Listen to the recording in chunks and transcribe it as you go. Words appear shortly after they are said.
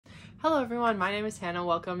Hello everyone, my name is Hannah.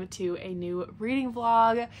 Welcome to a new reading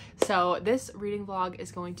vlog. So this reading vlog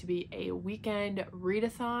is going to be a weekend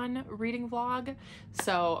readathon reading vlog.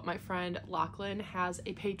 So my friend Lochlyn has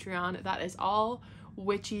a Patreon that is all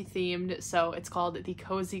witchy themed, so it's called the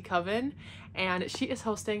Cozy Coven, and she is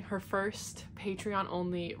hosting her first Patreon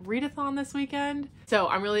only readathon this weekend. So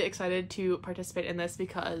I'm really excited to participate in this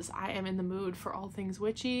because I am in the mood for all things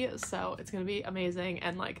witchy, so it's gonna be amazing.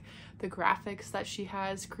 And like the graphics that she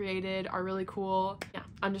has created are really cool. Yeah,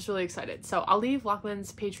 I'm just really excited. So I'll leave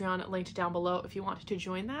Lochlyn's Patreon linked down below if you wanted to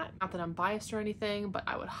join that. Not that I'm biased or anything, but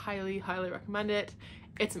I would highly recommend it.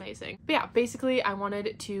 It's amazing. But yeah, basically I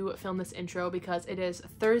wanted to film this intro because it is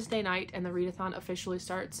Thursday night and the readathon officially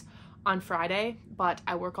starts on Friday, but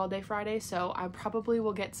I work all day Friday, so I probably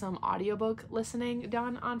will get some audiobook listening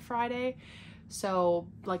done on Friday. So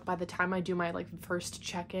like by the time I do my like first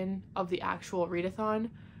check-in of the actual readathon,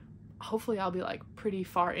 hopefully I'll be like pretty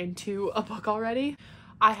far into a book already.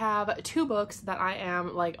 I have two books that I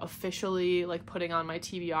am like officially like putting on my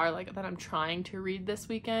TBR, like that I'm trying to read this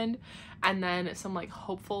weekend, and then some like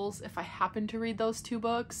hopefuls if I happen to read those two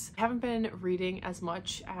books. I haven't been reading as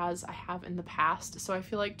much as I have in the past, so I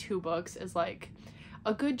feel like two books is like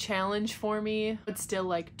a good challenge for me, but still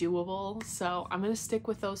like doable. So I'm gonna stick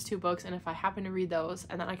with those two books, and if I happen to read those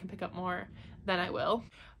and then I can pick up more, then I will.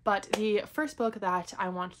 But the first book that I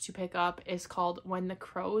want to pick up is called When the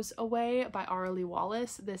Crow's Away by Lee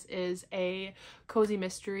Wallace. This is a cozy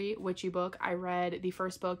mystery witchy book. I read the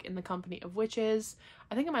first book in the Company of Witches,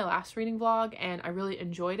 I think in my last reading vlog, and I really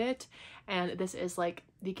enjoyed it. And this is like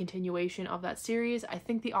the continuation of that series. I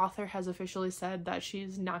think the author has officially said that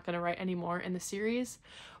she's not going to write any more in the series,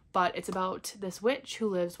 but it's about this witch who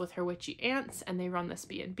lives with her witchy aunts and they run this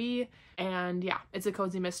B&B, and yeah, it's a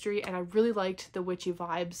cozy mystery, and I really liked the witchy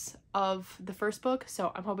vibes of the first book,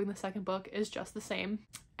 so I'm hoping the second book is just the same.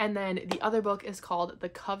 And then the other book is called The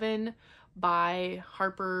Coven by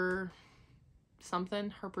Harper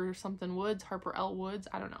something Woods, Harper L. Woods,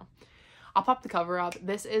 I don't know. I'll pop the cover up.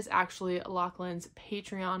 This is actually Lochlyn's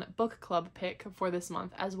Patreon book club pick for this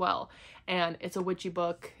month as well, and it's a witchy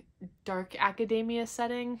book, dark academia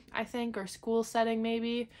setting, I think, or school setting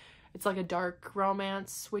maybe. It's like a dark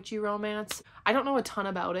romance, witchy romance. I don't know a ton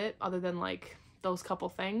about it other than like those couple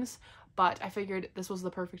things, but I figured this was the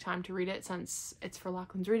perfect time to read it since it's for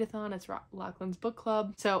Lochlyn's readathon, it's Lochlyn's book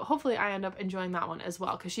club. So hopefully I end up enjoying that one as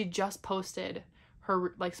well, because she just posted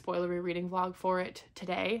her like spoilery reading vlog for it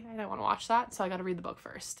today, and I want to watch that, so I got to read the book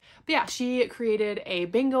first. But yeah, she created a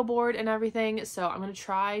bingo board and everything, so I'm going to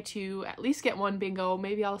try to at least get one bingo.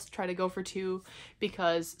 Maybe I'll try to go for two,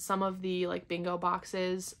 because some of the like bingo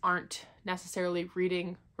boxes aren't necessarily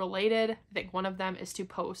reading related. I think one of them is to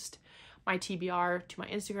post my TBR to my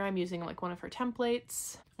Instagram using like one of her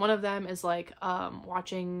templates. One of them is like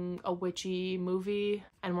watching a witchy movie,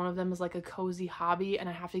 and one of them is like a cozy hobby, and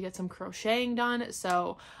I have to get some crocheting done,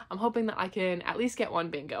 so I'm hoping that I can at least get one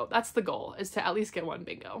bingo. That's the goal, is to at least get one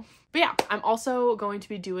bingo. But yeah, I'm also going to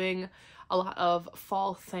be doing a lot of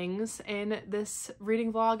fall things in this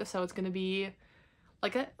reading vlog, so it's going to be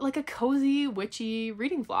like a cozy witchy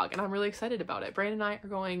reading vlog, and I'm really excited about it. Brandon and I are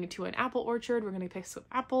going to an apple orchard. We're going to pick some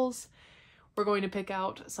apples. We're going to pick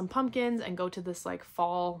out some pumpkins and go to this like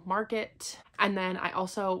fall market. And then I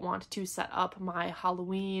also want to set up my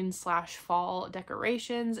Halloween / fall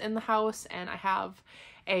decorations in the house, and I have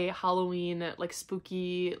a Halloween like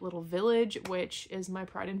spooky little village, which is my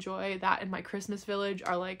pride and joy. That and my Christmas village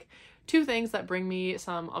are like two things that bring me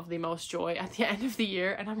some of the most joy at the end of the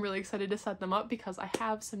year, and I'm really excited to set them up because I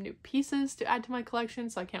have some new pieces to add to my collection,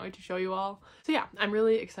 so I can't wait to show you all. So yeah, I'm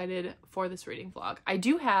really excited for this reading vlog. I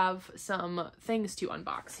do have some things to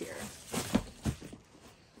unbox here.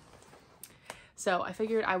 So I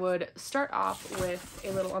figured I would start off with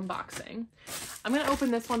a little unboxing. I'm gonna open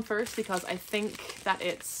this one first because I think that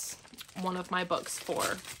it's one of my books for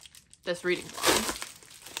this reading vlog.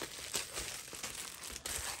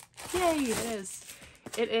 Yay, it is.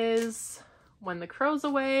 It is When the Crow's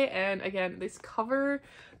Away, and again, this cover,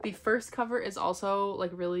 the first cover is also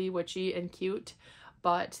like really witchy and cute,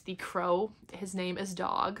 but the crow, his name is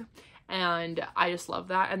Dog, and I just love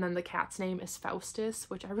that. And then the cat's name is Faustus,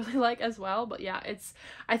 which I really like as well. But yeah,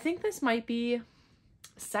 I think this might be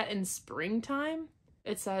set in springtime.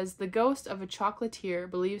 It says, the ghost of a chocolatier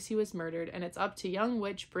believes he was murdered, and it's up to young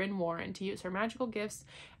witch Bryn Warren to use her magical gifts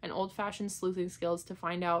and old-fashioned sleuthing skills to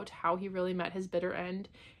find out how he really met his bitter end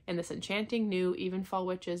in this enchanting new Evenfall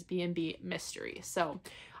Witches B&B mystery. So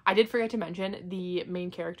I did forget to mention the main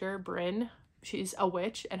character, Bryn. She's a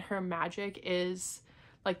witch, and her magic is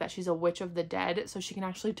like that she's a witch of the dead, so she can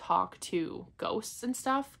actually talk to ghosts and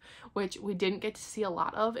stuff, which we didn't get to see a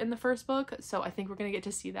lot of in the first book, so I think we're gonna get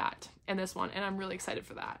to see that in this one, and I'm really excited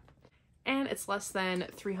for that. And it's less than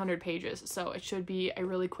 300 pages, so it should be a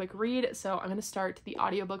really quick read. So I'm gonna start the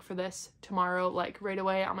audiobook for this tomorrow, like right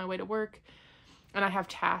away on my way to work. And I have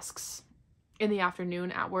tasks in the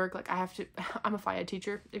afternoon at work. Like I'm a Phi Ed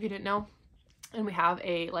teacher, if you didn't know. And we have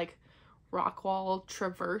a like rock wall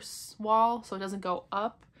traverse wall, so it doesn't go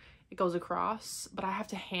up, it goes across, but I have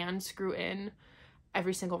to hand screw in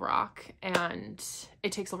every single rock, and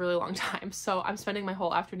it takes a really long time. So I'm spending my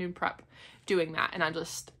whole afternoon prep doing that, and I'm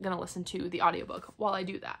just gonna listen to the audiobook while I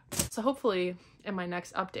do that. So hopefully in my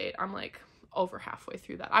next update, I'm like over halfway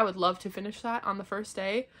through that. I would love to finish that on the first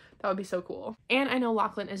day. That would be so cool. And I know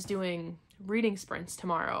Lochlyn is doing reading sprints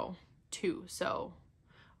tomorrow too, so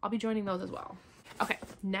I'll be joining those as well. Okay,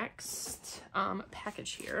 next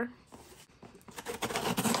package here.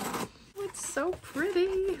 Oh, it's so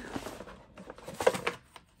pretty.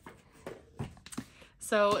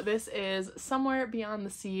 So this is Somewhere Beyond the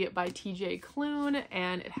Sea by TJ Clune,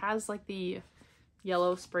 and it has like the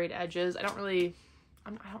yellow sprayed edges. I don't really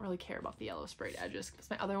care about the yellow sprayed edges because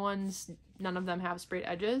my other ones, none of them have sprayed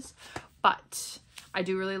edges, but I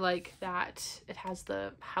do really like that it has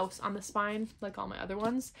the house on the spine like all my other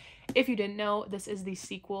ones. If you didn't know, this is the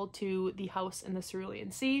sequel to The House in the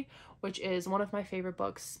Cerulean Sea, which is one of my favorite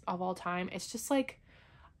books of all time. It's just like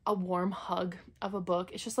a warm hug of a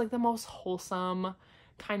book. It's just like the most wholesome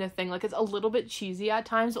kind of thing. Like it's a little bit cheesy at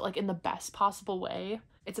times, but like in the best possible way.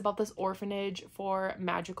 It's about this orphanage for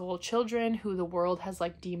magical children who the world has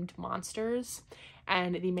like deemed monsters,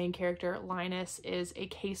 and the main character Linus is a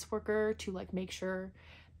caseworker to like make sure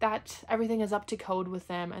that everything is up to code with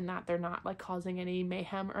them and that they're not like causing any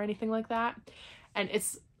mayhem or anything like that. And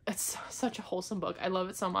it's such a wholesome book. I love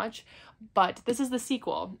it so much. But this is the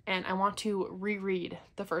sequel, and I want to reread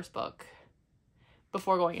the first book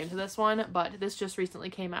before going into this one, but this just recently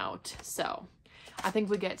came out, so I think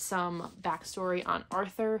we get some backstory on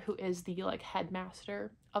Arthur, who is the like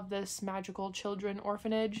headmaster of this magical children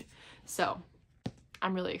orphanage. So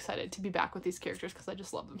I'm really excited to be back with these characters because I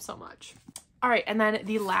just love them so much. All right, and then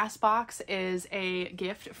the last box is a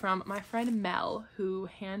gift from my friend Mel, who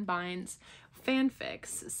hand binds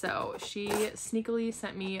fanfics. So she sneakily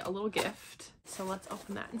sent me a little gift. So let's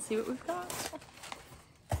open that and see what we've got.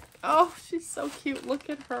 Oh, she's so cute. Look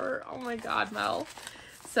at her. Oh my god, Mel.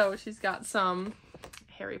 So she's got some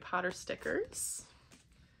Harry Potter stickers.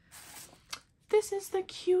 This is the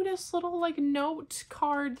cutest little like note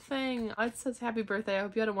card thing. It says happy birthday. I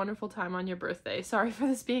hope you had a wonderful time on your birthday. Sorry for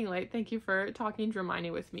this being late. Thank you for talking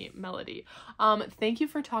Dramini with me, Melody. Thank you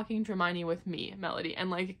for talking Dramini with me, Melody, and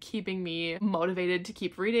like keeping me motivated to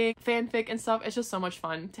keep reading fanfic and stuff. It's just so much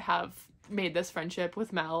fun to have made this friendship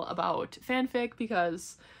with Mel about fanfic,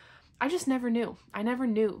 because I just never knew. I never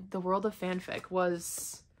knew the world of fanfic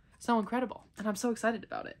was so incredible, and I'm so excited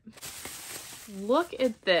about it. Look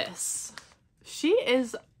at this.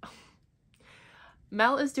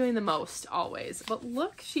 Mel is doing the most always, but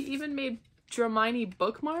look, she even made Dramini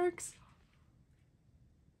bookmarks.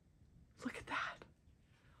 Look at that.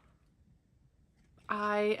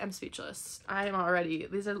 I am speechless.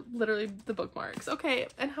 These are literally the bookmarks. Okay,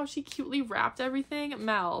 and how she cutely wrapped everything.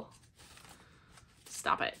 Mel,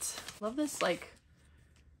 stop it. Love this like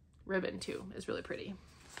ribbon too, is really pretty.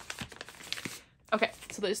 Okay,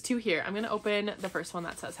 so there's two here. I'm gonna open the first one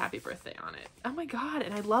that says happy birthday on it. Oh my god,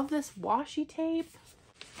 and I love this washi tape.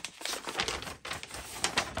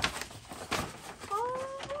 Oh.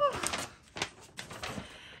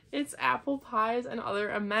 It's Apple Pies and Other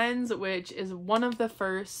Amends, which is one of the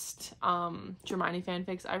first Dramini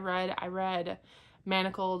fanfics I read. I read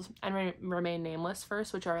Manacled and Remain Nameless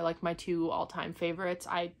first, which are like my two all-time favorites.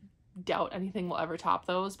 I doubt anything will ever top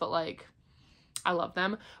those, but like I love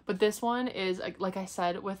them. But this one is like I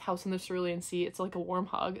said with House in the Cerulean Sea, it's like a warm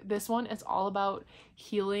hug. This one is all about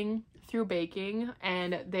healing through baking,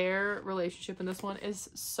 and their relationship in this one is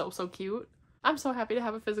so cute. I'm so happy to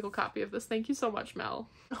have a physical copy of this. Thank you so much, Mel.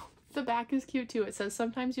 Oh, the back is cute too. It says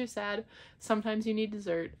sometimes you're sad, sometimes you need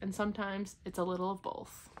dessert, and sometimes it's a little of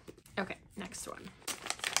both. Okay, next one.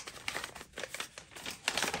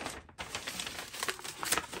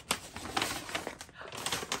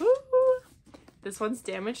 This one's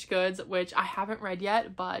Damaged Goods, which I haven't read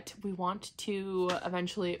yet, but we want to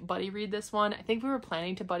eventually buddy read this one. I think we were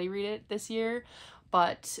planning to buddy read it this year,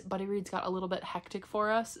 but buddy reads got a little bit hectic for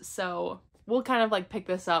us, so we'll kind of like pick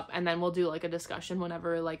this up and then we'll do like a discussion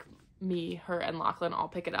whenever like me, her, and Lochlyn all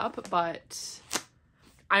pick it up. But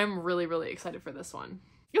I'm really excited for this one.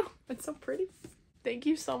 Oh, it's so pretty. Thank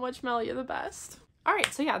you so much, Mel. You're the best. All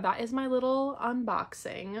right, so yeah, that is my little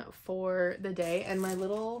unboxing for the day and my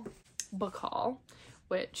little book haul,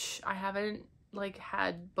 which I haven't like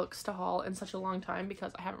had books to haul in such a long time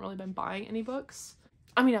because I haven't really been buying any books.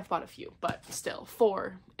 I mean, I've bought a few, but still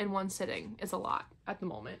 4 in one sitting is a lot at the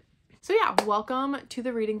moment. So yeah, welcome to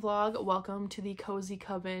the reading vlog. Welcome to the Cozy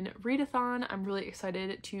Coven Readathon. I'm really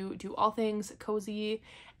excited to do all things cozy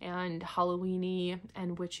and Halloweeny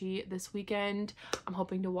and witchy this weekend. I'm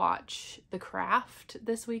hoping to watch The Craft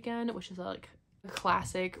this weekend, which is like a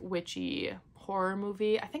classic witchy horror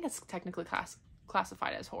movie. I think it's technically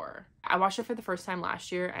classified as horror. I watched it for the first time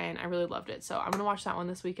last year and I really loved it. So I'm gonna watch that one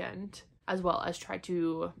this weekend, as well as try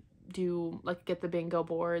to get the bingo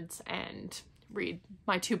boards and read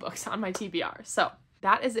my 2 books on my TBR. So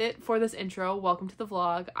that is it for this intro. Welcome to the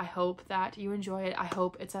vlog. I hope that you enjoy it. I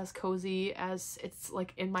hope it's as cozy as it's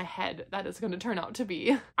like in my head that it's going to turn out to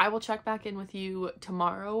be. I will check back in with you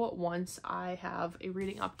tomorrow once I have a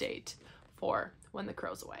reading update for When the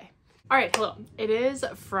Crow's Away. All right, hello. It is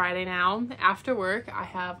Friday now. After work, I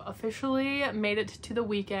have officially made it to the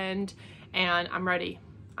weekend and I'm ready.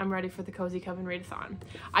 I'm ready for the Cozy Coven Readathon.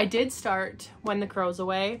 I did start When the Crow's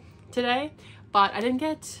Away today, but I didn't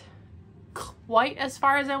get quite as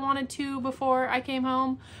far as I wanted to before I came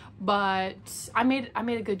home, but I made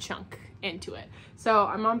a good chunk into it. So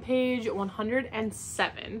I'm on page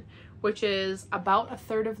 107, which is about a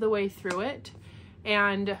third of the way through it,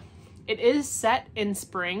 and it is set in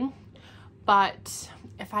spring, but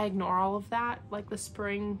if I ignore all of that, like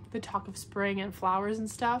the talk of spring and flowers and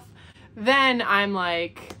stuff, then I'm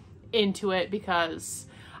like into it because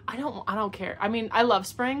I don't care. I mean, I love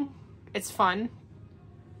spring. It's fun.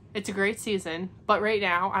 It's a great season, but right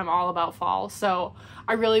now I'm all about fall. So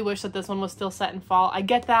I really wish that this one was still set in fall. I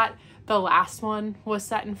get that the last one was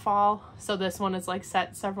set in fall, so this one is like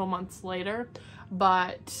set several months later,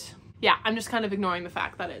 but yeah, I'm just kind of ignoring the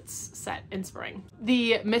fact that it's set in spring.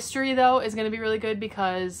 The mystery though is going to be really good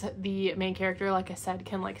because the main character, like I said,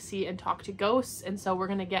 can like see and talk to ghosts, and so we're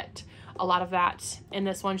going to get a lot of that in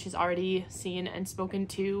this one. She's already seen and spoken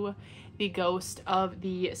to the ghost of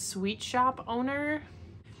the sweet shop owner,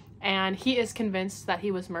 and he is convinced that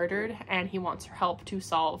he was murdered and he wants her help to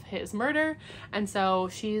solve his murder, and so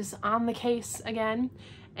she's on the case again.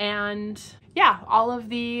 And yeah, all of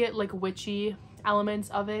the like witchy elements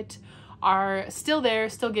of it are still there,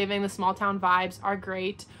 still giving the small town vibes, are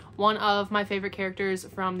great. One of my favorite characters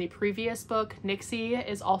from the previous book, Nixie,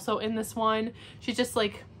 is also in this one. She's just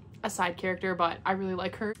like a side character, but I really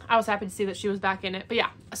like her. I was happy to see that she was back in it. But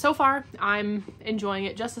yeah, so far I'm enjoying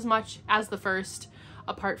it just as much as the first,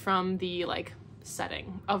 apart from the like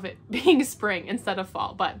setting of it being spring instead of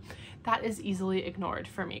fall, but that is easily ignored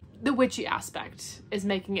for me. The witchy aspect is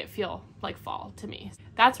making it feel like fall to me.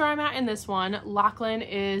 That's where I'm at in this one. Lochlyn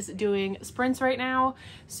is doing sprints right now,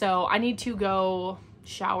 so I need to go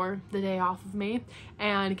shower the day off of me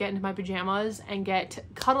and get into my pajamas and get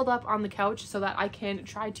cuddled up on the couch so that I can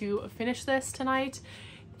try to finish this tonight.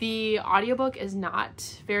 The audiobook is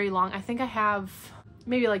not very long. I think I have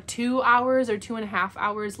maybe like 2 hours or 2.5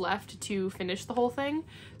 hours left to finish the whole thing,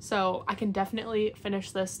 so I can definitely finish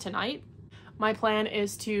this tonight. My plan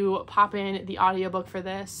is to pop in the audiobook for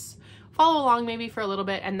this, follow along maybe for a little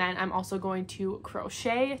bit, and then I'm also going to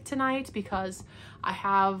crochet tonight because I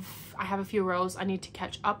have a few rows I need to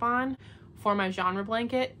catch up on for my genre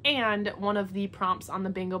blanket, and one of the prompts on the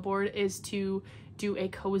bingo board is to do a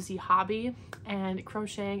cozy hobby, and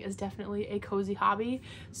crocheting is definitely a cozy hobby,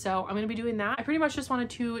 so I'm gonna be doing that. I pretty much just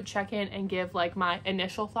wanted to check in and give like my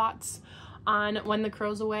initial thoughts on When the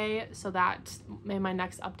Crow's Away, so that in my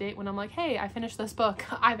next update when I'm like, hey, I finished this book,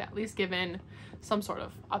 I've at least given some sort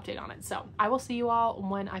of update on it. So I will see you all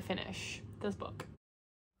when I finish this book.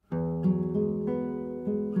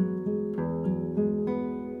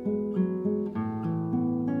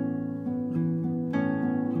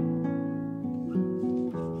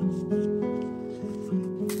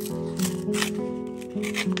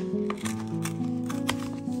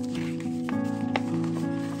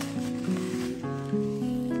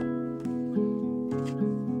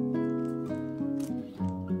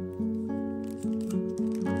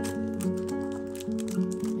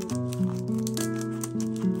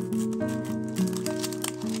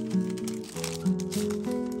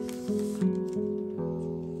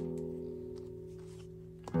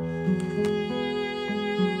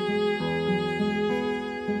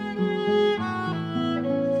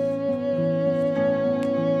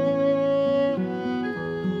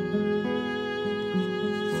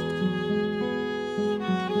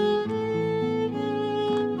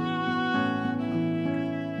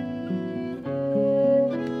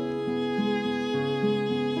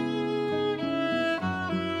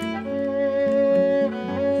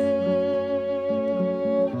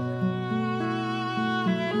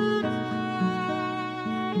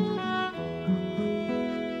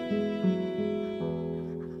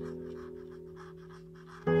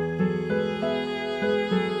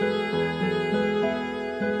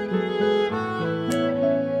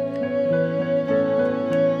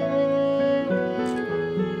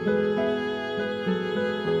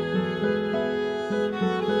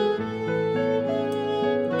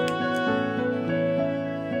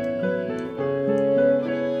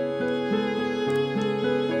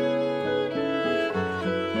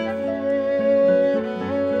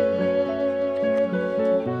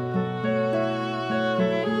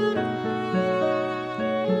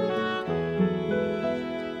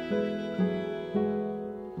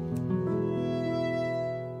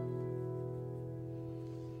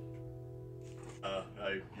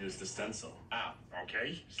 I used a stencil. Ah,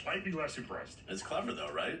 okay. Slightly less impressed. It's clever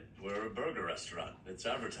though, right? We're a burger restaurant. It's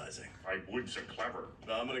advertising. I would say clever.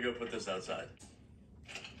 No, I'm gonna go put this outside.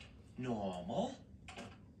 Normal.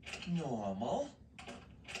 Normal.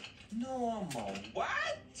 Normal.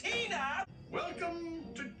 What? Tina? Welcome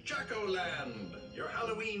to Jacko-land. Your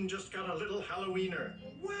Halloween just got a little Halloweener.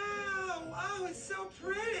 Wow. Oh, it's so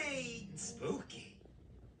pretty. Spooky.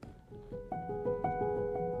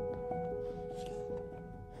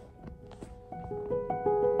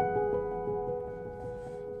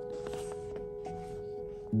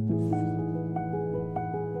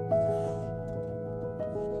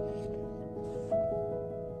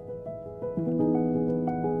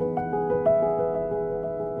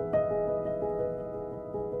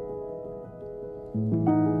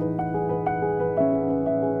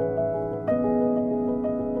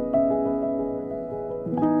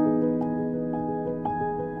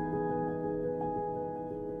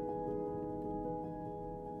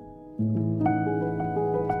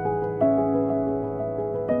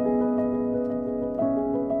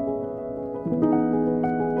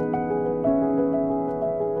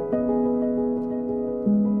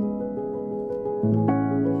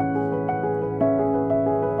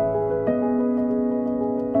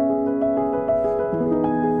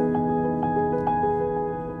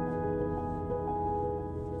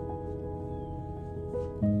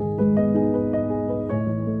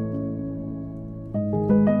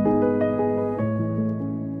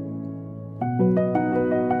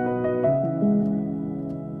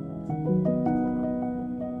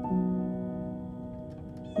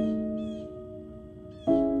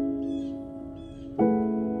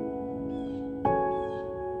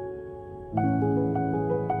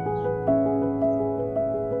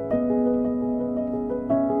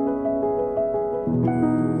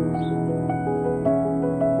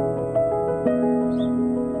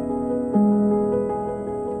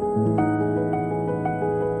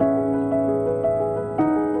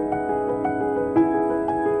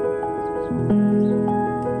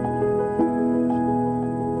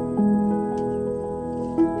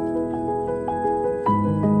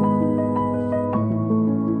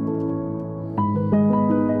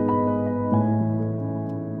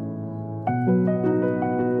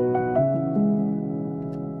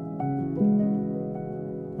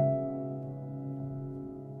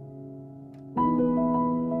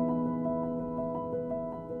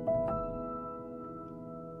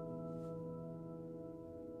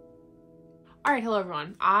 Alright, hello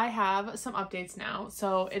everyone. I have some updates now.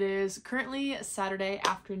 So it is currently Saturday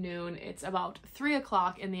afternoon. It's about 3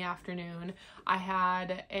 o'clock in the afternoon. I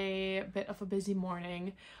had a bit of a busy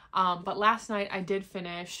morning, but last night I did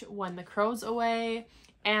finish When the Crow's Away,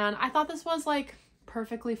 and I thought this was like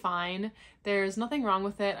perfectly fine. There's nothing wrong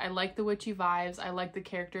with it. I like the witchy vibes. I like the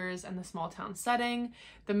characters and the small town setting.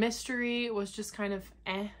 The mystery was just kind of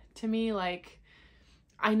to me. Like,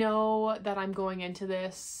 I know that I'm going into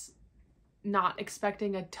this not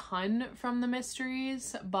expecting a ton from the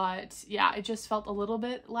mysteries, but yeah, it just felt a little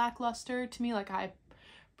bit lackluster to me. Like, I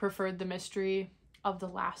preferred the mystery of the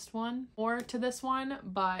last one more to this one,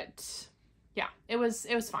 but yeah, it was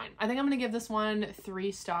fine. I think I'm gonna give this one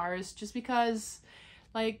 3 stars just because,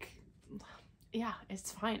 like, yeah,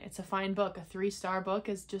 it's fine. It's a fine book. A 3-star book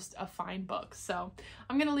is just a fine book. So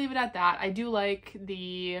I'm gonna leave it at that. I do like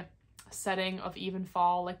the setting of Even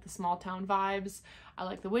Fall, like the small town vibes. I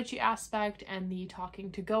like the witchy aspect, and the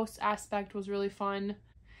talking to ghosts aspect was really fun.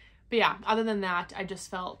 But yeah, other than that, I just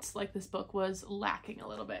felt like this book was lacking a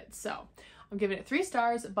little bit. So I'm giving it 3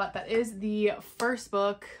 stars, but that is the first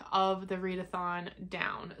book of the readathon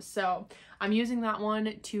down. So I'm using that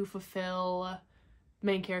one to fulfill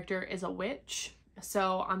main character is a witch.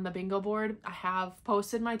 So on the bingo board, I have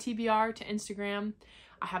posted my TBR to Instagram.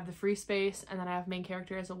 I have the free space, and then I have main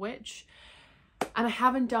character as a witch. And I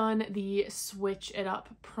haven't done the switch it up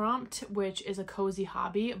prompt, which is a cozy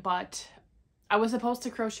hobby, but I was supposed to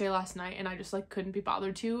crochet last night and I just like couldn't be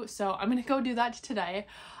bothered to. So I'm gonna go do that today.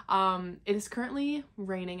 It is currently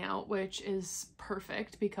raining out, which is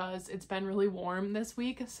perfect because it's been really warm this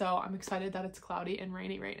week. So I'm excited that it's cloudy and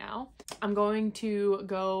rainy right now. I'm going to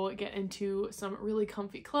go get into some really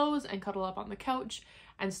comfy clothes and cuddle up on the couch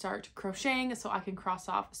and start crocheting so I can cross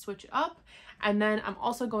off switch it up. And then I'm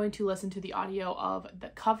also going to listen to the audio of The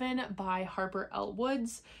Coven by Harper L.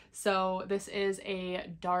 Woods. So this is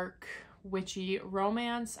a dark witchy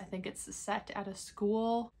romance. I think it's set at a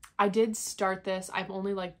school. I did start this. I'm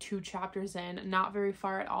only like 2 chapters in, not very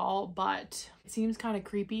far at all, but it seems kind of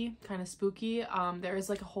creepy, kind of spooky. There is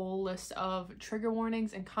like a whole list of trigger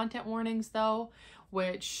warnings and content warnings though,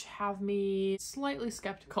 which have me slightly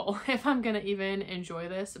skeptical if I'm gonna even enjoy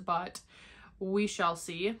this, but we shall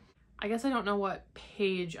see. I guess I don't know what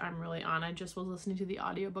page I'm really on. I just was listening to the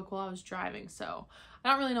audiobook while I was driving, so I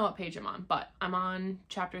don't really know what page I'm on, but I'm on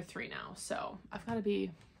chapter 3 now, so I've got to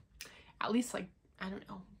be at least like, I don't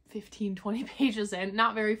know, 15, 20 pages in,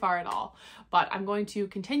 not very far at all, but I'm going to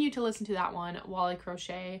continue to listen to that one while I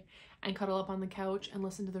crochet and cuddle up on the couch and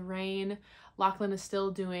listen to the rain. Lochlyn is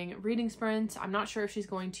still doing reading sprints. I'm not sure if she's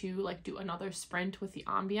going to like do another sprint with the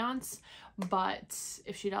ambiance, but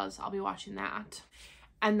if she does, I'll be watching that.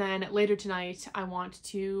 And then later tonight, I want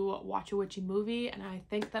to watch a witchy movie, and I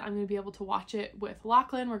think that I'm going to be able to watch it with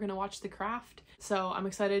Lochlyn. We're going to watch The Craft. So I'm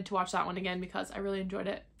excited to watch that one again because I really enjoyed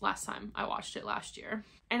it last time I watched it last year.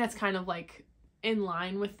 And it's kind of like in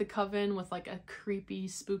line with the Coven, with like a creepy,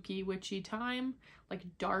 spooky, witchy time, like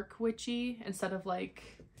dark witchy, instead of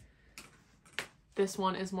like, this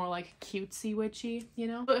one is more like cutesy witchy, you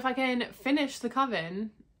know? So if I can finish the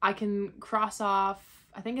Coven, I can cross off,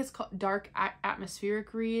 I think it's called Dark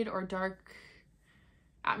Atmospheric Read or Dark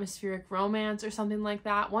Atmospheric Romance or something like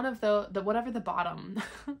that. One of the whatever the bottom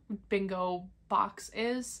bingo box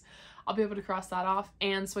is, I'll be able to cross that off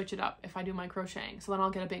and switch it up if I do my crocheting. So then I'll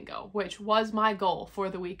get a bingo, which was my goal for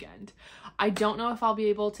the weekend. I don't know if I'll be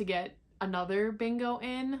able to get another bingo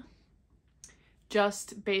in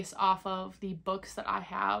just based off of the books that I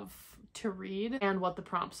have to read and what the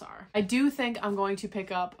prompts are. I do think I'm going to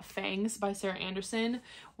pick up Fangs by Sarah Anderson,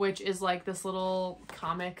 which is like this little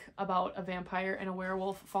comic about a vampire and a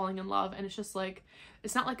werewolf falling in love, and it's just like,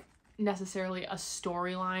 it's not like necessarily a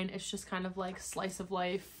storyline, it's just kind of like slice of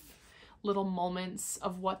life little moments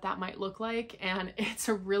of what that might look like, and it's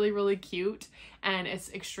a really cute, and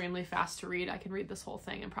it's extremely fast to read. I can read this whole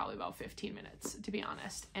thing in probably about 15 minutes, to be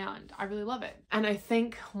honest, and I really love it. And I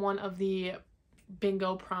think one of the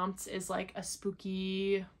bingo prompts is like a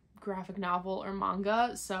spooky graphic novel or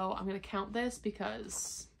manga, so I'm gonna count this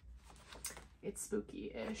because it's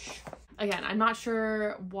spooky-ish. Again, I'm not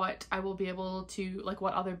sure what I will be able to, like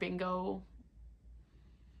what other bingo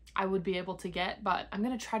I would be able to get, but I'm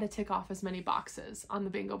gonna try to tick off as many boxes on the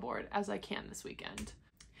bingo board as I can this weekend.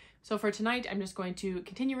 So for tonight, I'm just going to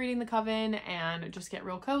continue reading the Coven and just get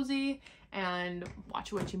real cozy and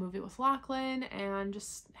watch a witchy movie with Lochlyn and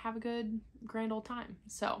just have a good grand old time.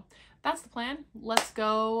 So that's the plan. Let's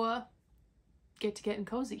go get to getting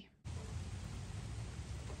cozy.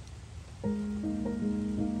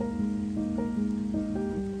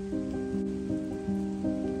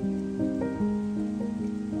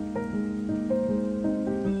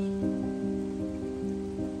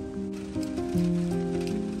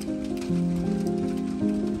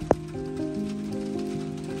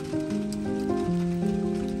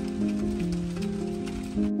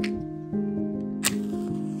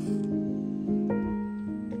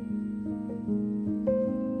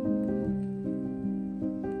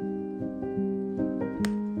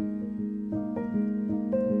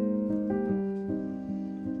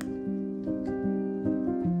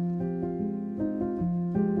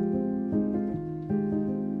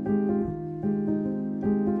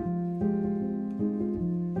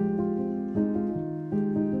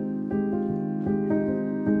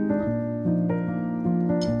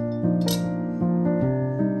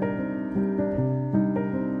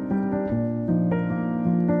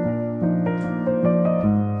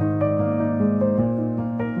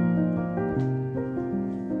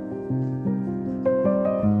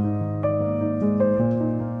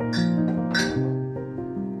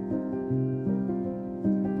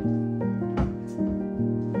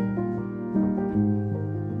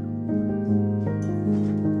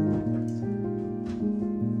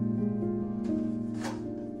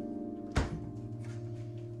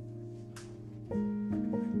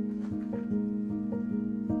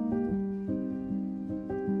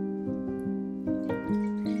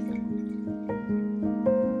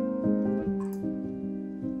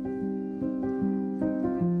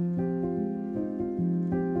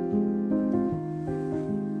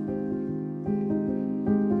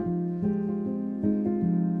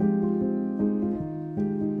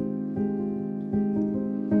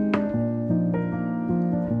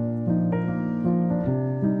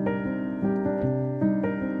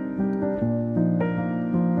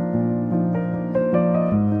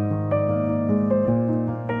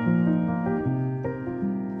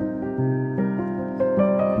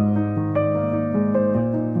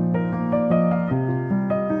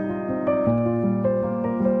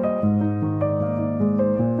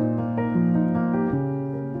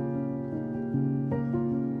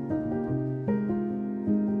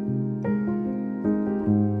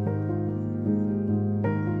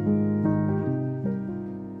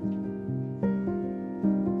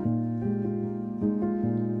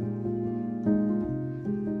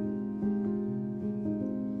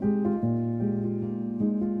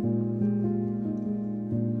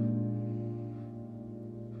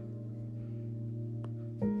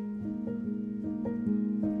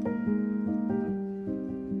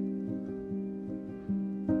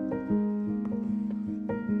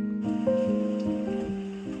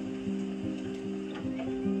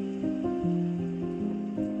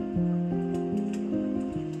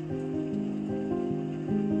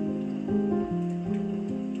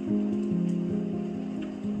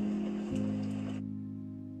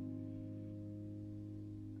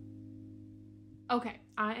 Okay,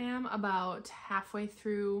 I am about halfway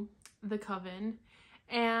through the Coven,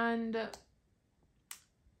 and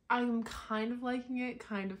I'm kind of liking it,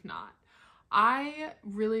 kind of not. I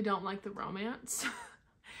really don't like the romance.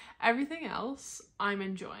 Everything else I'm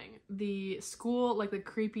enjoying. The school, like the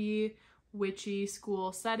creepy, witchy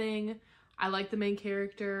school setting. I like the main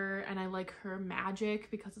character, and I like her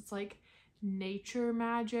magic because it's like nature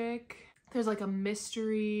magic. There's like a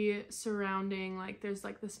mystery surrounding, like there's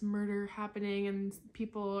like this murder happening and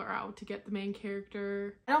people are out to get the main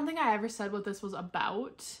character. I don't think I ever said what this was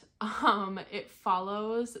about. It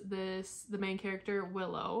follows the main character,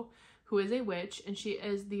 Willow, who is a witch, and she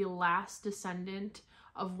is the last descendant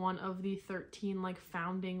of one of the 13 like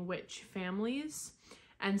founding witch families.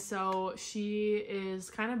 And so she is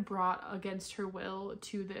kind of brought against her will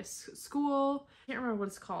to this school. I can't remember what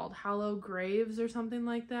it's called, Hallow Graves or something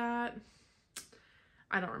like that.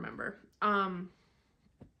 I don't remember. And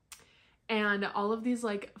all of these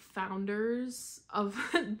like founders of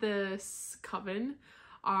this coven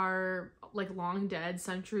are like long dead,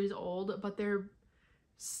 centuries old, but they're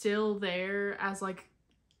still there as like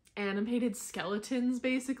animated skeletons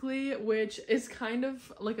basically, which is kind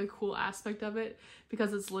of like a cool aspect of it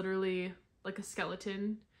because it's literally like a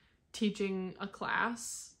skeleton teaching a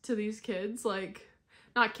class to these kids. Like,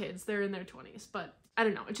 not kids, they're in their 20s, but I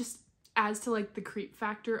don't know, it just adds to like the creep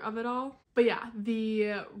factor of it all. But yeah,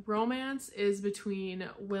 the romance is between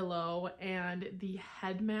Willow and the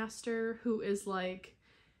headmaster, who is like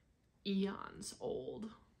eons old,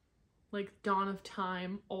 like dawn of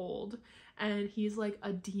time old, and he's like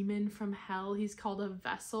a demon from hell. He's called a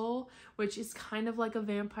vessel, which is kind of like a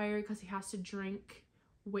vampire because he has to drink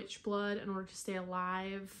witch blood in order to stay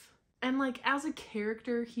alive. And like as a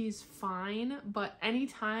character he's fine, but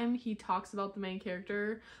anytime he talks about the main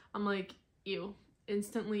character, I'm like, ew,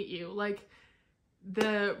 instantly ew. Like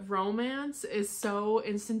the romance is so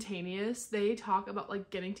instantaneous. They talk about like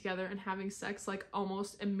getting together and having sex like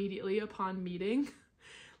almost immediately upon meeting.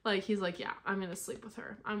 Like he's like, yeah, I'm gonna sleep with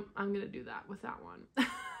her. I'm gonna do that with that one.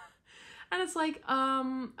 And it's like,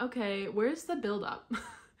 okay, where's the build up?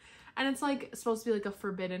 And it's like supposed to be like a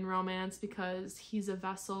forbidden romance because he's a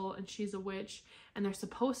vessel and she's a witch and they're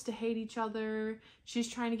supposed to hate each other. She's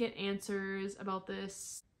trying to get answers about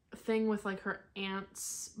this thing with like her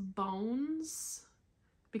aunt's bones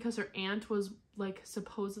because her aunt was like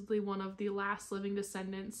supposedly one of the last living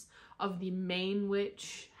descendants of the main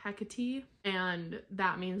witch Hecate, and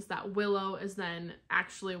that means that Willow is then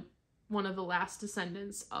actually one of the last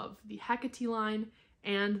descendants of the Hecate line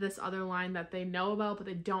and this other line that they know about, but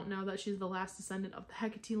they don't know that she's the last descendant of the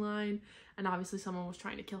Hecate line. And obviously someone was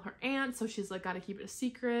trying to kill her aunt, so she's like got to keep it a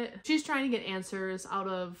secret. She's trying to get answers out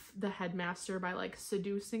of the headmaster by like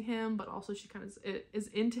seducing him, but also she kind of is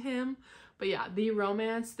into him. But yeah, the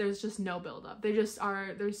romance, there's just no build up. They just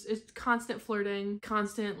are, it's constant flirting,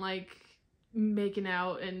 constant like making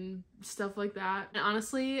out and stuff like that. And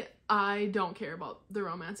honestly, I don't care about the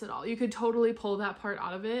romance at all. You could totally pull that part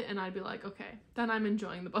out of it and I'd be like, okay, then I'm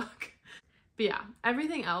enjoying the book. But yeah,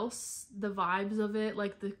 everything else, the vibes of it,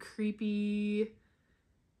 like the creepy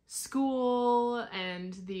school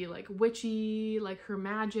and the like witchy, like her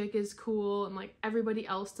magic is cool, and like everybody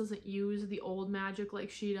else doesn't use the old magic like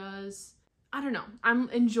she does. I don't know. I'm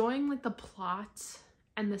enjoying like the plot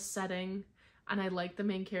and the setting, and I like the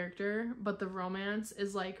main character, but the romance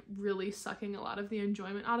is like really sucking a lot of the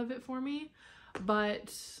enjoyment out of it for me.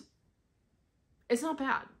 But it's not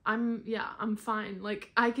bad. I'm fine.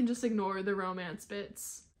 Like I can just ignore the romance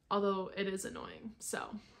bits, although it is annoying. So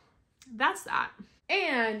that's that.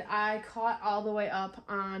 And I caught all the way up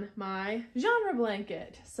on my genre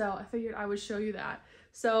blanket, so I figured I would show you that.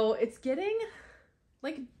 So it's getting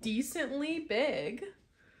like decently big.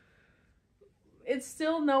 It's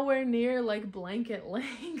still nowhere near like blanket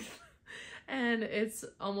length and it's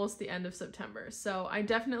almost the end of September. So I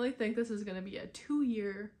definitely think this is going to be a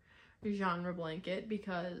 2-year genre blanket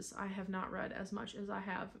because I have not read as much as I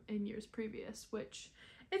have in years previous, which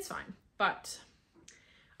it's fine. But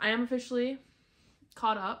I am officially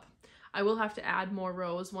caught up. I will have to add more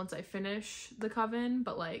rows once I finish the Coven,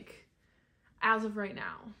 but like as of right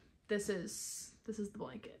now, this is the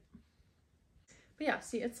blanket. But yeah,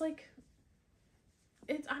 see, it's like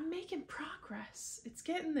I'm making progress. It's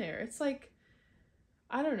getting there. It's like,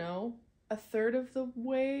 I don't know, a third of the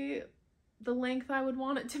way the length I would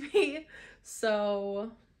want it to be.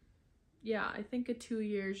 So yeah, I think a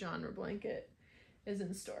 2-year genre blanket is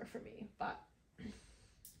in store for me. But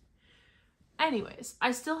anyways,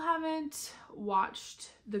 I still haven't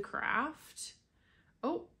watched The Craft.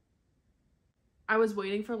 Oh, I was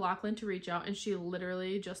waiting for Lochlyn to reach out and she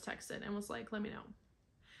literally just texted and was like, let me know.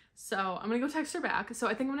 So I'm gonna go text her back. So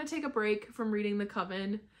I think I'm gonna take a break from reading the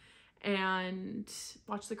Coven and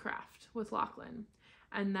watch The Craft with Lochlyn.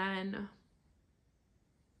 And then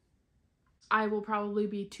I will probably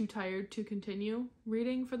be too tired to continue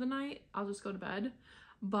reading for the night. I'll just go to bed.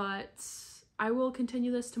 But I will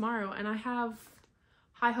continue this tomorrow, and I have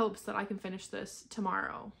high hopes that I can finish this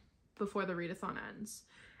tomorrow before the readathon ends.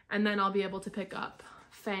 And then I'll be able to pick up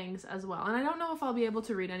Fangs as well. And I don't know if I'll be able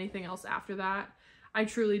to read anything else after that. I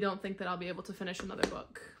truly don't think that I'll be able to finish another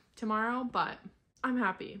book tomorrow, but I'm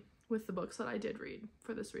happy with the books that I did read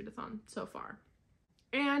for this readathon so far.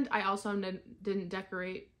 And I also didn't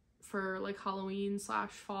decorate for like Halloween /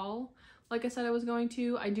 fall like I said I was going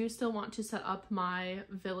to. I do still want to set up my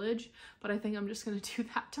village, but I think I'm just going to do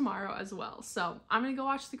that tomorrow as well. So I'm going to go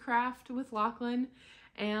watch The Craft with Lochlyn,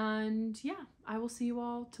 and yeah, I will see you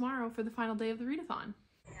all tomorrow for the final day of the readathon.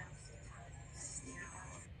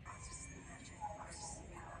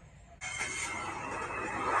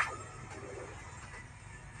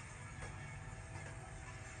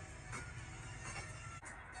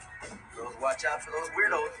 Watch out for those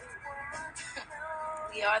weirdos.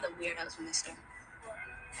 We are the weirdos, mister.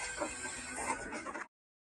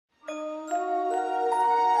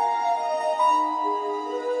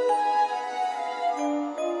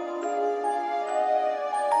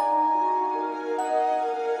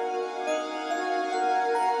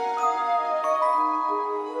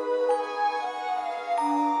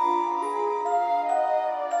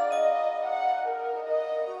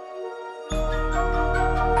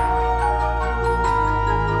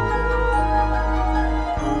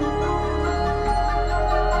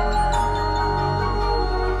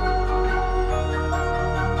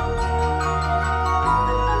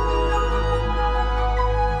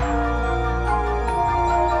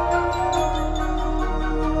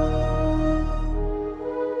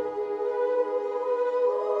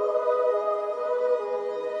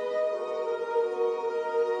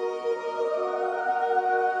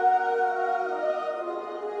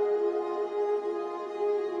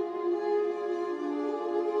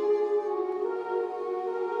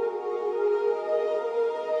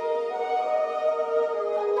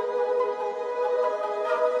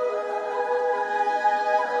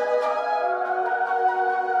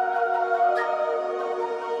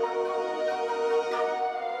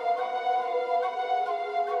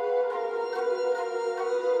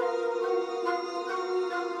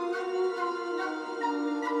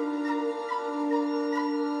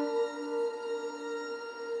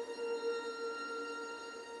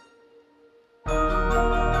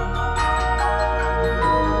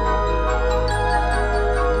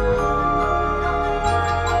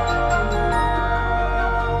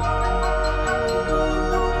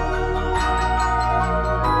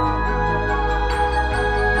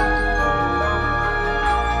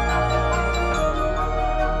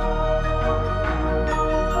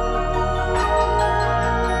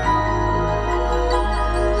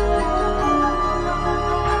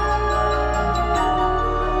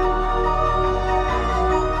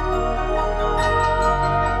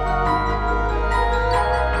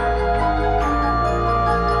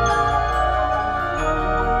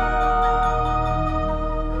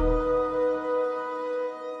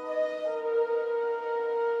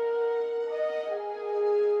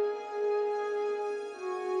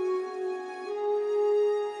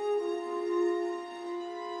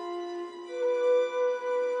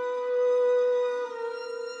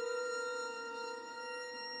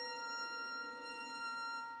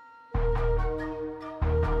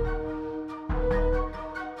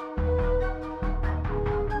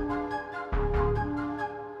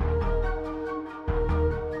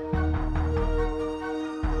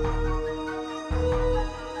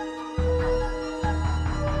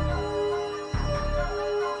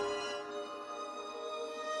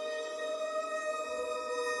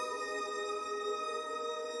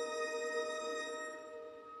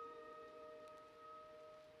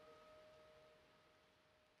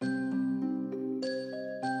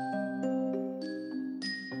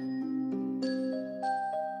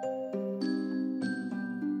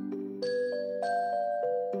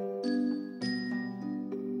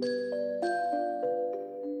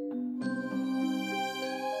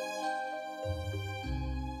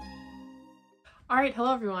 All right,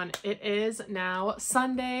 hello everyone. It is now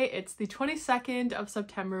Sunday. It's the 22nd of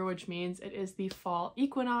September, which means it is the fall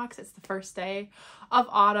equinox. It's the first day of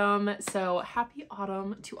autumn. So happy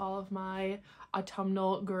autumn to all of my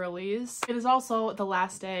autumnal girlies. It is also the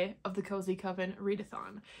last day of the Cozy Coven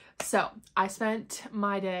readathon. So I spent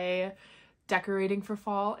my day decorating for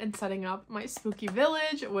fall and setting up my spooky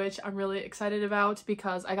village, which I'm really excited about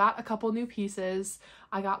because I got a couple new pieces.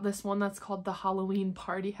 I got this one that's called the Halloween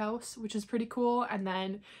Party House, which is pretty cool. And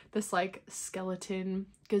then this like skeleton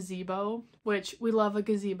gazebo, which we love a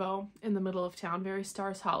gazebo in the middle of town, very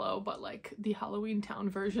Stars Hollow, but like the Halloween Town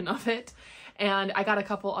version of it. And I got a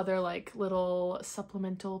couple other like little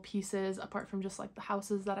supplemental pieces apart from just like the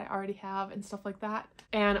houses that I already have and stuff like that.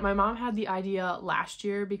 And my mom had the idea last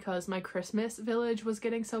year because my Christmas village was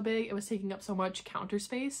getting so big, it was taking up so much counter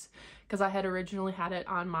space, because I had originally had it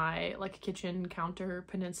on my like kitchen counter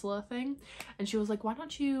peninsula thing. And she was like, why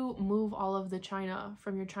don't you move all of the china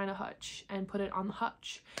from your china hutch and put it on the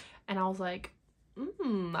hutch? And I was like,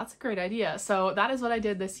 that's a great idea. So that is what I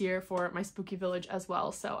did this year for my spooky village as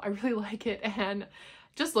well. So I really like it, and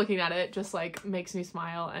just looking at it just like makes me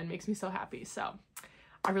smile and makes me so happy. So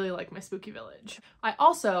I really like my spooky village. I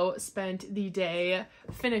also spent the day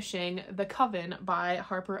finishing The Coven by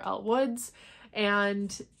Harper L. Woods,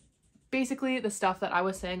 and basically the stuff that I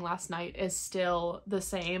was saying last night is still the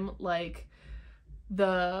same. Like,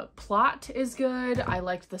 the plot is good, I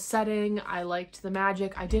liked the setting, I liked the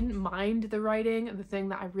magic, I didn't mind the writing. The thing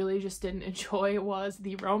that I really just didn't enjoy was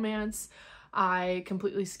the romance. I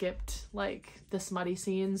completely skipped like the smutty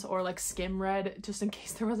scenes, or like skim read just in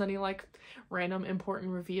case there was any like random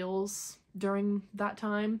important reveals during that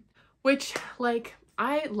time. Which, like,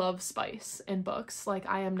 I love spice in books, like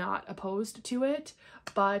I am not opposed to it,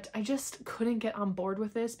 but I just couldn't get on board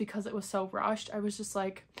with this because it was so rushed. I was just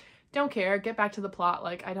like, don't care, get back to the plot,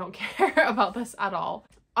 like I don't care about this at all.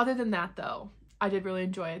 Other than that though, I did really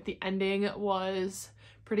enjoy it. The ending was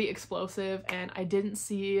pretty explosive, and I didn't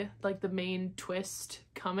see like the main twist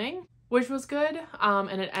coming, which was good.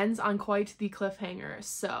 And it ends on quite the cliffhanger,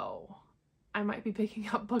 so I might be picking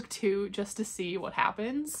up book 2 just to see what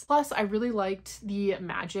happens. Plus, I really liked the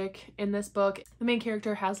magic in this book. The main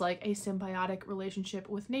character has like a symbiotic relationship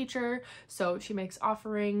with nature, so she makes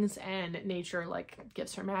offerings and nature like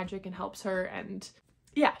gives her magic and helps her, and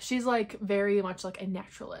yeah, she's like very much like a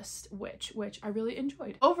naturalist witch, which I really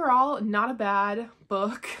enjoyed. Overall, not a bad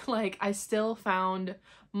book. Like, I still found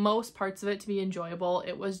most parts of it to be enjoyable.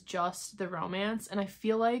 It was just the romance, and I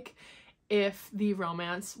feel like if the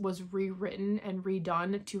romance was rewritten and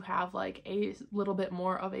redone to have like a little bit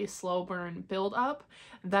more of a slow burn build up,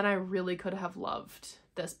 then I really could have loved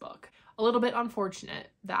this book. A little bit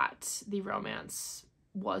unfortunate that the romance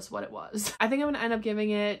was what it was. I think I'm gonna end up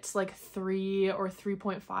giving it like 3 or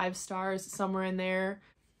 3.5 stars, somewhere in there.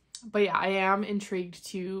 But yeah, I am intrigued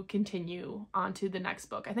to continue on to the next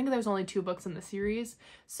book. I think there's only 2 books in the series,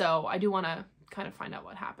 so I do want to kind of find out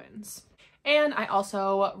what happens. And I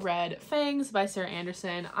also read Fangs by Sarah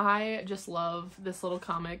Anderson. I just love this little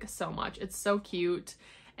comic so much. It's so cute,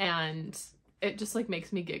 and it just like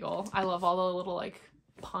makes me giggle. I love all the little like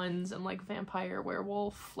puns and like vampire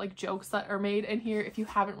werewolf like jokes that are made in here. If you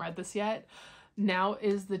haven't read this yet, now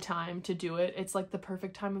is the time to do it. It's like the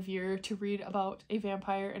perfect time of year to read about a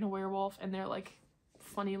vampire and a werewolf and their like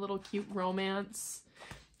funny little cute romance.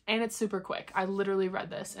 And it's super quick. I literally read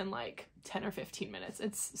this in like 10 or 15 minutes.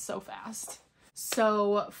 It's so fast.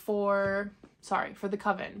 So for The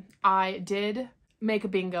Coven, I did make a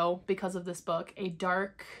bingo because of this book, a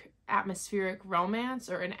dark atmospheric romance,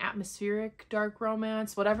 or an atmospheric dark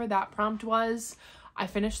romance, whatever that prompt was. I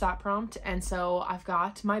finished that prompt, and so I've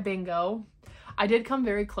got my bingo. I did come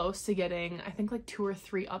very close to getting, I think, like 2 or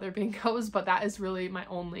 3 other bingos, but that is really my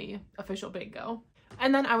only official bingo.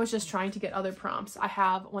 And then I was just trying to get other prompts. I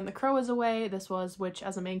have When the Crow is Away. This was Witch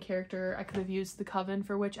as a main character. I could have used The Coven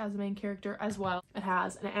for Witch as a main character as well. It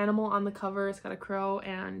has an animal on the cover. It's got a crow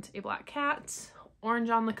and a black cat. Orange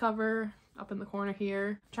on the cover, up in the corner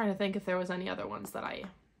here. I'm trying to think if there was any other ones that I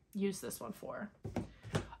used this one for.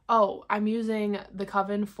 Oh, I'm using The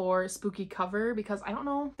Coven for spooky cover because I don't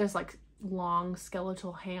know, there's like long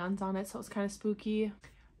skeletal hands on it, so it's kind of spooky.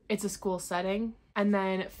 It's a school setting. And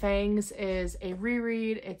then Fangs is a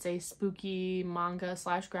reread. It's a spooky manga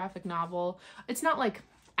 / graphic novel. It's not like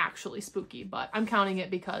actually spooky, but I'm counting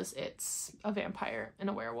it because it's a vampire and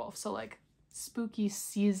a werewolf. So like spooky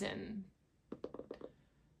season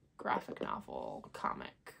graphic novel,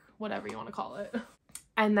 comic, whatever you want to call it.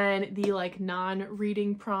 And then the like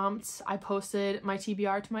non-reading prompts, I posted my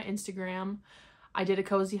TBR to my Instagram. I did a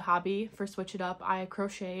cozy hobby for Switch It Up. I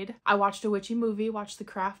crocheted. I watched a witchy movie, watched The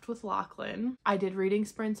Craft with Lochlyn. I did reading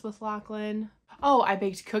sprints with Lochlyn. Oh, I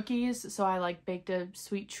baked cookies. So I like baked a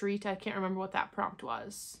sweet treat. I can't remember what that prompt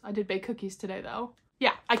was. I did bake cookies today though.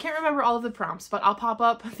 Yeah, I can't remember all of the prompts, but I'll pop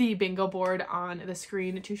up the bingo board on the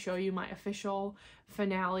screen to show you my official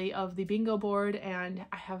finale of the bingo board. And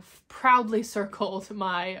I have proudly circled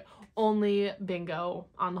my only bingo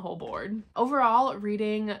on the whole board. Overall,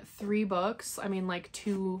 reading 3 books, I mean like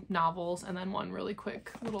 2 novels and then 1 really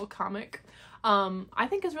quick little comic, I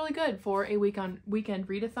think is really good for a weekend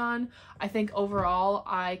readathon. I think overall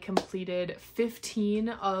I completed 15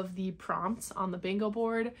 of the prompts on the bingo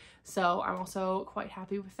board, so I'm also quite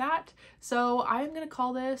happy with that. So I'm gonna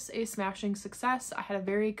call this a smashing success. I had a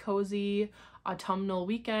very cozy autumnal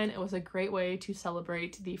weekend. It was a great way to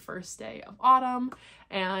celebrate the first day of autumn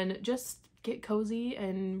and just get cozy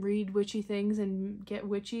and read witchy things and get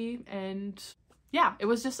witchy, and yeah, it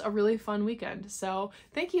was just a really fun weekend. So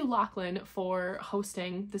thank you, Lochlyn, for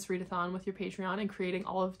hosting this readathon with your Patreon and creating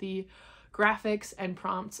all of the graphics and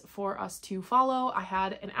prompts for us to follow. I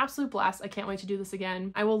had an absolute blast. I can't wait to do this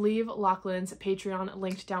again. I will leave Lochlyn's Patreon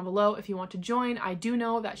linked down below if you want to join. I do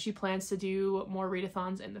know that she plans to do more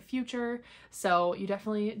readathons in the future, so you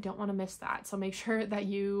definitely don't want to miss that. So make sure that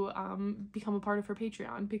you become a part of her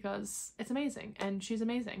Patreon because it's amazing and she's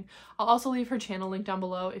amazing. I'll also leave her channel linked down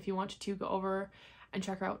below if you want to go over and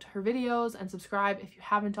check out her videos and subscribe if you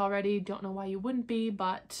haven't already. Don't know why you wouldn't be,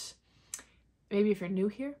 but maybe if you're new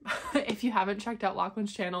here, if you haven't checked out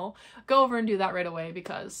Lochlyn's channel, go over and do that right away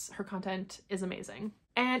because her content is amazing.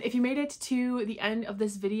 And if you made it to the end of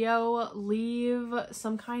this video, leave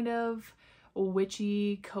some kind of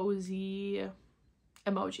witchy, cozy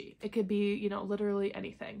emoji. It could be, you know, literally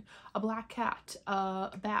anything. A black cat,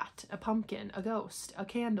 a bat, a pumpkin, a ghost, a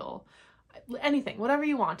candle, anything, whatever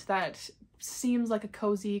you want that seems like a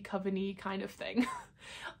cozy, coven-y kind of thing.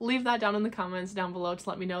 Leave that down in the comments down below to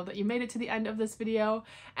let me know that you made it to the end of this video.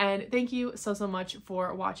 And thank you so much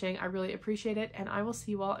for watching. I really appreciate it, and I will see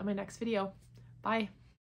you all in my next video. Bye.